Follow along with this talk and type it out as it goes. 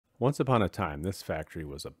Once upon a time, this factory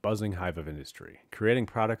was a buzzing hive of industry, creating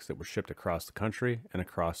products that were shipped across the country and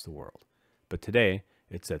across the world. But today,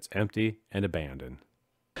 it sits empty and abandoned.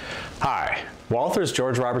 Hi, Walthers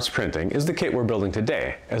George Roberts Printing is the kit we're building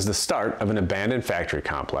today as the start of an abandoned factory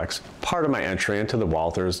complex, part of my entry into the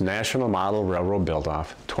Walthers National Model Railroad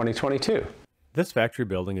Build-Off 2022. This factory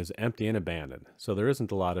building is empty and abandoned, so there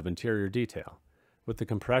isn't a lot of interior detail. With the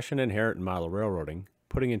compression inherent in model railroading,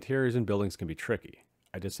 putting interiors in buildings can be tricky.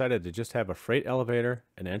 I decided to just have a freight elevator,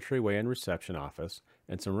 an entryway and reception office,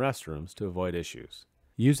 and some restrooms to avoid issues.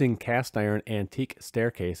 Using cast iron antique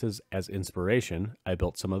staircases as inspiration, I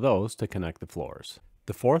built some of those to connect the floors.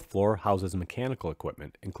 The fourth floor houses mechanical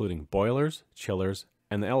equipment, including boilers, chillers,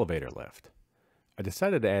 and the elevator lift. I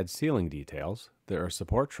decided to add ceiling details. There are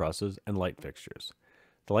support trusses and light fixtures.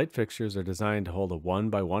 The light fixtures are designed to hold a 1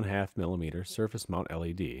 by 1/2 mm surface mount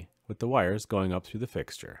LED, with the wires going up through the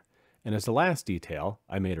fixture. And as the last detail,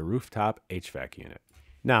 I made a rooftop HVAC unit.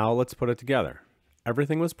 Now let's put it together.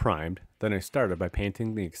 Everything was primed, then I started by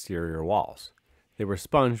painting the exterior walls. They were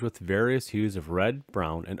sponged with various hues of red,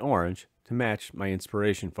 brown, and orange to match my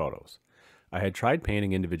inspiration photos. I had tried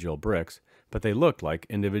painting individual bricks, but they looked like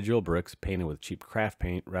individual bricks painted with cheap craft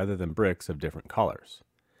paint rather than bricks of different colors.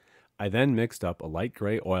 I then mixed up a light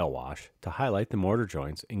gray oil wash to highlight the mortar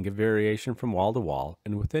joints and give variation from wall to wall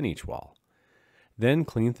and within each wall. Then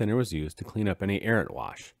clean thinner was used to clean up any errant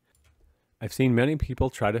wash. I've seen many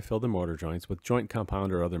people try to fill the mortar joints with joint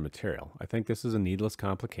compound or other material. I think this is a needless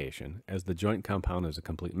complication, as the joint compound is a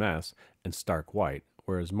complete mess and stark white,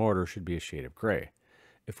 whereas mortar should be a shade of gray.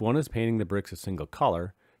 If one is painting the bricks a single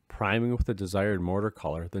color, priming with the desired mortar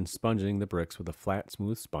color, then sponging the bricks with a flat,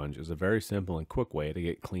 smooth sponge is a very simple and quick way to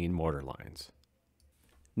get clean mortar lines.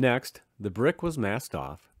 Next, the brick was masked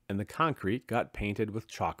off, and the concrete got painted with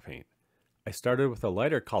chalk paint. I started with a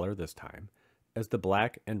lighter color this time, as the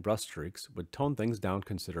black and rust streaks would tone things down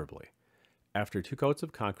considerably. After 2 coats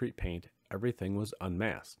of concrete paint, everything was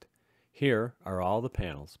unmasked. Here are all the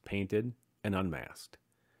panels, painted and unmasked.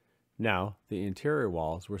 Now, the interior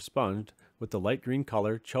walls were sponged with the light green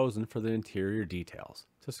color chosen for the interior details,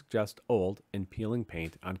 to suggest old and peeling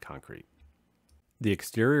paint on concrete. The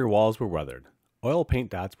exterior walls were weathered. Oil paint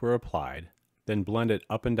dots were applied, then blended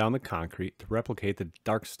up and down the concrete to replicate the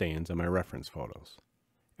dark stains on my reference photos.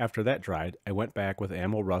 After that dried, I went back with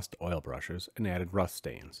ammo rust oil brushes and added rust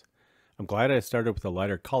stains. I'm glad I started with a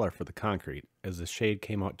lighter color for the concrete, as the shade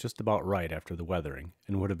came out just about right after the weathering,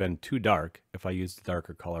 and would have been too dark if I used the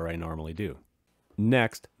darker color I normally do.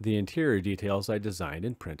 Next, the interior details I designed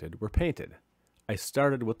and printed were painted. I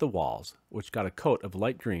started with the walls, which got a coat of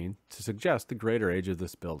light green to suggest the greater age of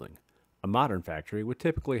this building. A modern factory would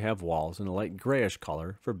typically have walls in a light grayish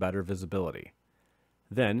color for better visibility.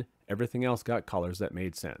 Then, everything else got colors that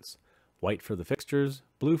made sense. White for the fixtures,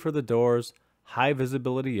 blue for the doors, high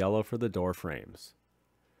visibility yellow for the door frames.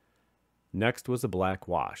 Next was a black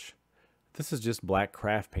wash. This is just black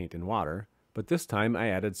craft paint and water, but this time I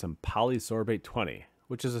added some polysorbate 20,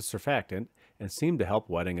 which is a surfactant and seemed to help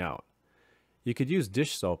wetting out. You could use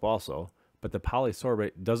dish soap also, but the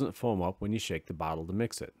polysorbate doesn't foam up when you shake the bottle to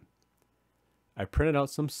mix it. I printed out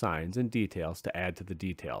some signs and details to add to the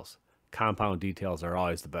details. Compound details are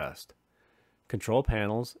always the best. Control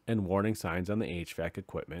panels and warning signs on the HVAC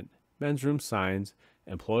equipment, men's room signs,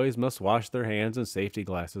 employees must wash their hands and safety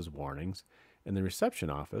glasses warnings. In the reception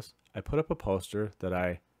office, I put up a poster that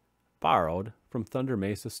I borrowed from Thunder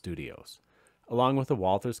Mesa Studios, along with a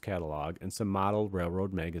Walthers catalog and some model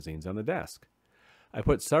railroad magazines on the desk. I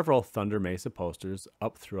put several Thunder Mesa posters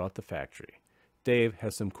up throughout the factory. Dave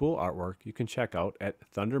has some cool artwork you can check out at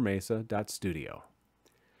thundermesa.studio.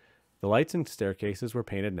 The lights and staircases were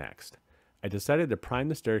painted next. I decided to prime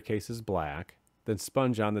the staircases black, then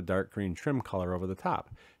sponge on the dark green trim color over the top,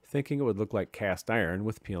 thinking it would look like cast iron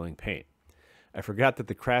with peeling paint. I forgot that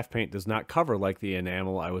the craft paint does not cover like the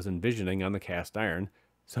enamel I was envisioning on the cast iron,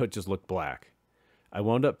 so it just looked black. I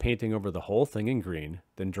wound up painting over the whole thing in green,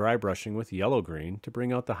 then dry brushing with yellow green to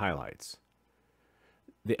bring out the highlights.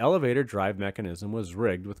 The elevator drive mechanism was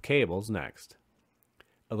rigged with cables next.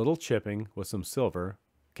 A little chipping with some silver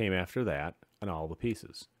came after that on all the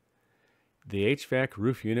pieces. The HVAC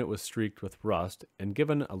roof unit was streaked with rust and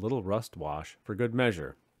given a little rust wash for good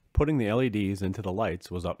measure. Putting the LEDs into the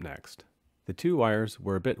lights was up next. The 2 wires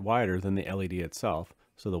were a bit wider than the LED itself,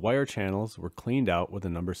 so the wire channels were cleaned out with a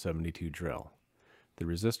number 72 drill. The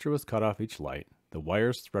resistor was cut off each light, the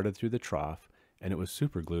wires threaded through the trough, and it was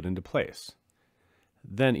superglued into place.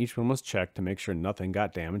 Then each one was checked to make sure nothing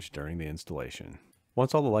got damaged during the installation.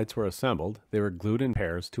 Once all the lights were assembled, they were glued in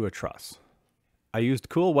pairs to a truss. I used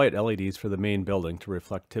cool white LEDs for the main building to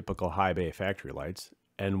reflect typical high bay factory lights,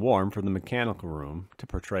 and warm from the mechanical room to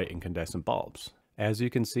portray incandescent bulbs, as you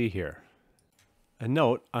can see here. A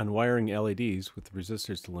note on wiring LEDs with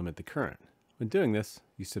resistors to limit the current. When doing this,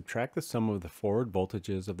 you subtract the sum of the forward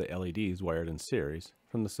voltages of the LEDs wired in series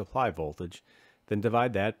from the supply voltage, then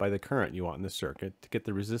divide that by the current you want in the circuit to get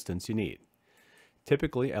the resistance you need.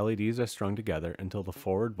 Typically, LEDs are strung together until the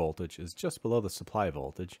forward voltage is just below the supply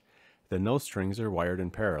voltage, then those strings are wired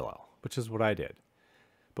in parallel, which is what I did.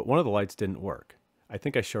 But one of the lights didn't work. I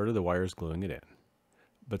think I shorted the wires gluing it in.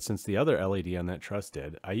 But since the other LED on that truss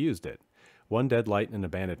did, I used it. One dead light in an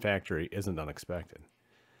abandoned factory isn't unexpected.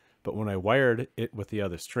 But when I wired it with the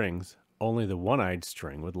other strings, only the one-eyed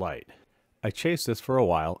string would light. I chased this for a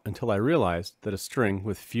while until I realized that a string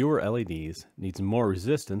with fewer LEDs needs more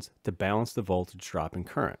resistance to balance the voltage drop in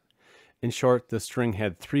current. In short, the string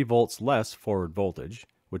had 3 volts less forward voltage,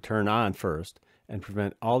 would turn on first, and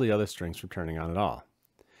prevent all the other strings from turning on at all.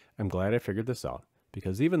 I'm glad I figured this out,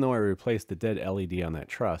 because even though I replaced the dead LED on that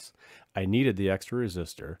truss, I needed the extra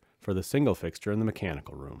resistor for the single fixture in the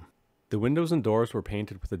mechanical room. The windows and doors were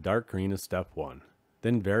painted with a dark green as step 1.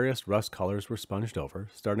 Then various rust colors were sponged over,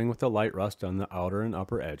 starting with a light rust on the outer and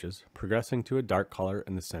upper edges, progressing to a dark color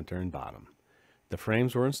in the center and bottom. The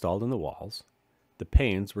frames were installed in the walls. The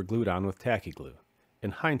panes were glued on with tacky glue.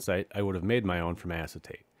 In hindsight, I would have made my own from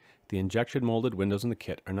acetate. The injection molded windows in the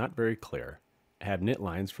kit are not very clear, have knit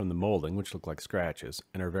lines from the molding which look like scratches,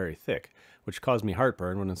 and are very thick, which caused me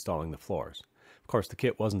heartburn when installing the floors. Of course, the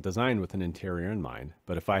kit wasn't designed with an interior in mind,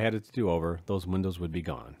 but if I had it to do over, those windows would be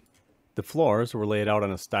gone. The floors were laid out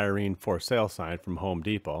on a styrene for sale sign from Home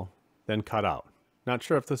Depot, then cut out. Not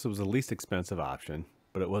sure if this was the least expensive option,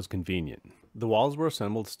 but it was convenient. The walls were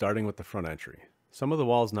assembled starting with the front entry. Some of the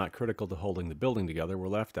walls not critical to holding the building together were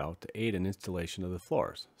left out to aid in installation of the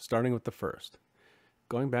floors, starting with the first.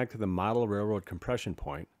 Going back to the model railroad compression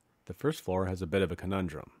point, the first floor has a bit of a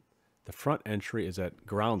conundrum. The front entry is at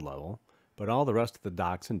ground level, but all the rest of the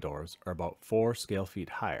docks and doors are about 4 scale feet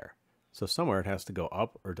higher, so somewhere it has to go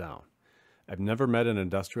up or down. I've never met an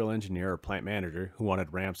industrial engineer or plant manager who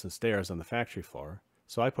wanted ramps and stairs on the factory floor,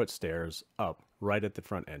 so I put stairs up right at the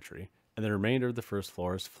front entry, and the remainder of the first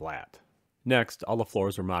floor is flat. Next, all the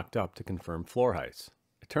floors were mocked up to confirm floor heights.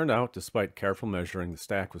 It turned out, despite careful measuring, the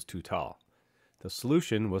stack was too tall. The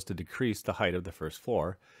solution was to decrease the height of the first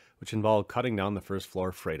floor, which involved cutting down the first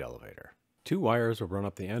floor freight elevator. 2 wires were run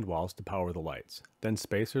up the end walls to power the lights. Then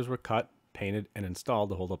spacers were cut, painted, and installed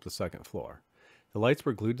to hold up the second floor. The lights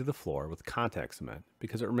were glued to the floor with contact cement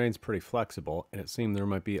because it remains pretty flexible, and it seemed there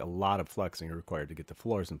might be a lot of flexing required to get the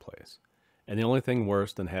floors in place. And the only thing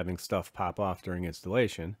worse than having stuff pop off during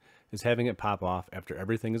installation is having it pop off after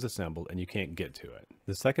everything is assembled and you can't get to it.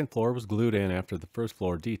 The second floor was glued in after the first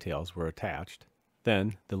floor details were attached.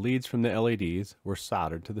 Then, the leads from the LEDs were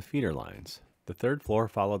soldered to the feeder lines. The third floor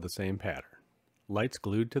followed the same pattern. Lights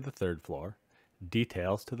glued to the third floor,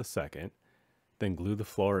 details to the second, then glue the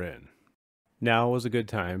floor in. Now was a good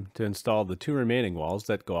time to install the 2 remaining walls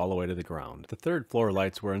that go all the way to the ground. The third floor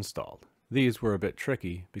lights were installed. These were a bit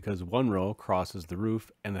tricky because one row crosses the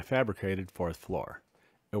roof and the fabricated 4th floor.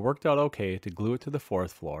 It worked out okay to glue it to the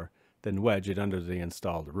 4th floor, then wedge it under the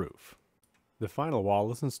installed roof. The final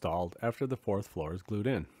wall is installed after the 4th floor is glued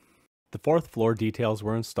in. The 4th floor details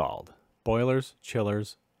were installed: boilers,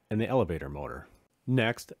 chillers, and the elevator motor.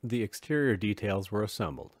 Next, the exterior details were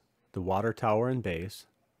assembled: the water tower and base,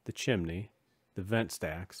 the chimney, the vent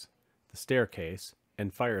stacks, the staircase,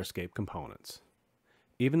 and fire escape components.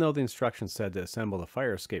 Even though the instructions said to assemble the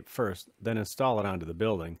fire escape first, then install it onto the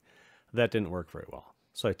building, that didn't work very well.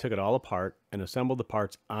 So I took it all apart and assembled the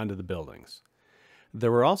parts onto the buildings.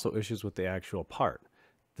 There were also issues with the actual part.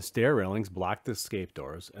 The stair railings blocked the escape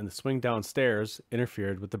doors, and the swing downstairs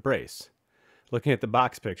interfered with the brace. Looking at the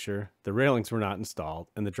box picture, the railings were not installed,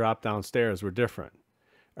 and the drop down stairs were different.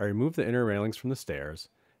 I removed the inner railings from the stairs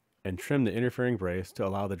and trimmed the interfering brace to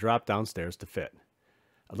allow the drop down stairs to fit.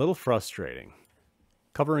 A little frustrating.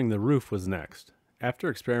 Covering the roof was next. After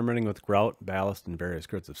experimenting with grout, ballast, and various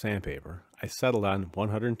grits of sandpaper, I settled on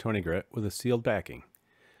 120 grit with a sealed backing.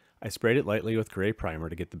 I sprayed it lightly with gray primer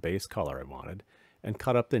to get the base color I wanted, and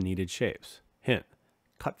cut up the needed shapes. Hint: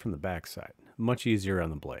 cut from the backside. Much easier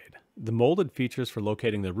on the blade. The molded features for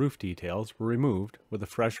locating the roof details were removed with a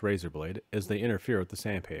fresh razor blade as they interfere with the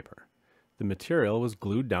sandpaper. The material was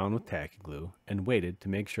glued down with tacky glue and weighted to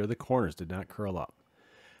make sure the corners did not curl up.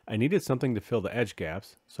 I needed something to fill the edge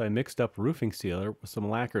gaps, so I mixed up roofing sealer with some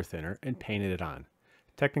lacquer thinner and painted it on.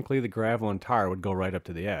 Technically, the gravel and tar would go right up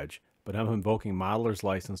to the edge, but I'm invoking modeler's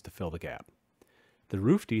license to fill the gap. The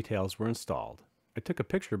roof details were installed. I took a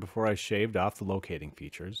picture before I shaved off the locating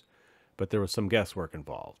features, but there was some guesswork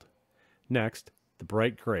involved. Next, The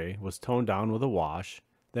bright gray was toned down with a wash,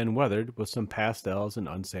 then weathered with some pastels and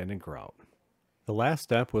unsanded grout. The last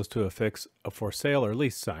step was to affix a for sale or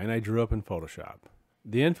lease sign I drew up in Photoshop.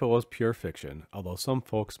 The info was pure fiction, although some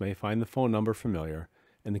folks may find the phone number familiar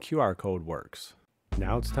and the QR code works.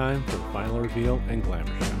 Now it's time for the final reveal and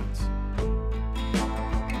glamour shots.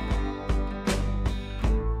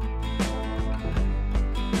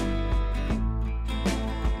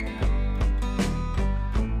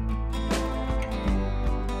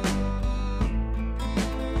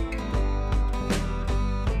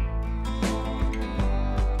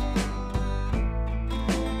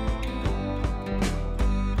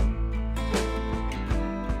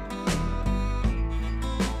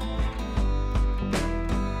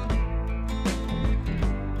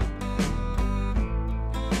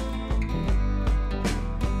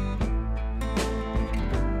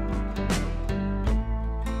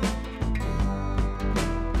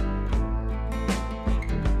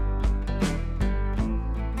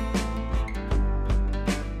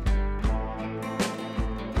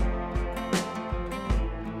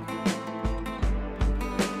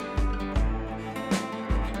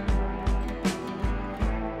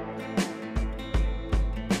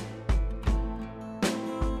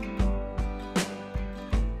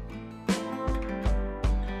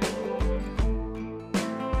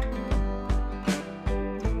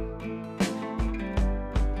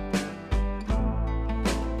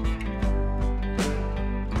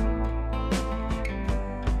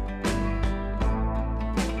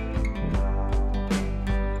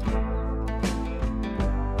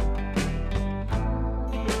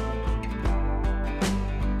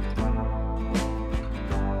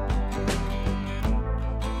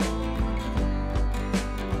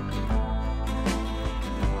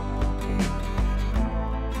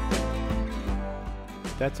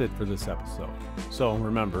 That's it for this episode. So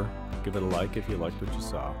remember, give it a like if you liked what you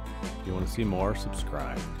saw. If you want to see more,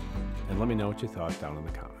 subscribe. And let me know what you thought down in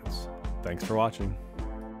the comments. Thanks for watching.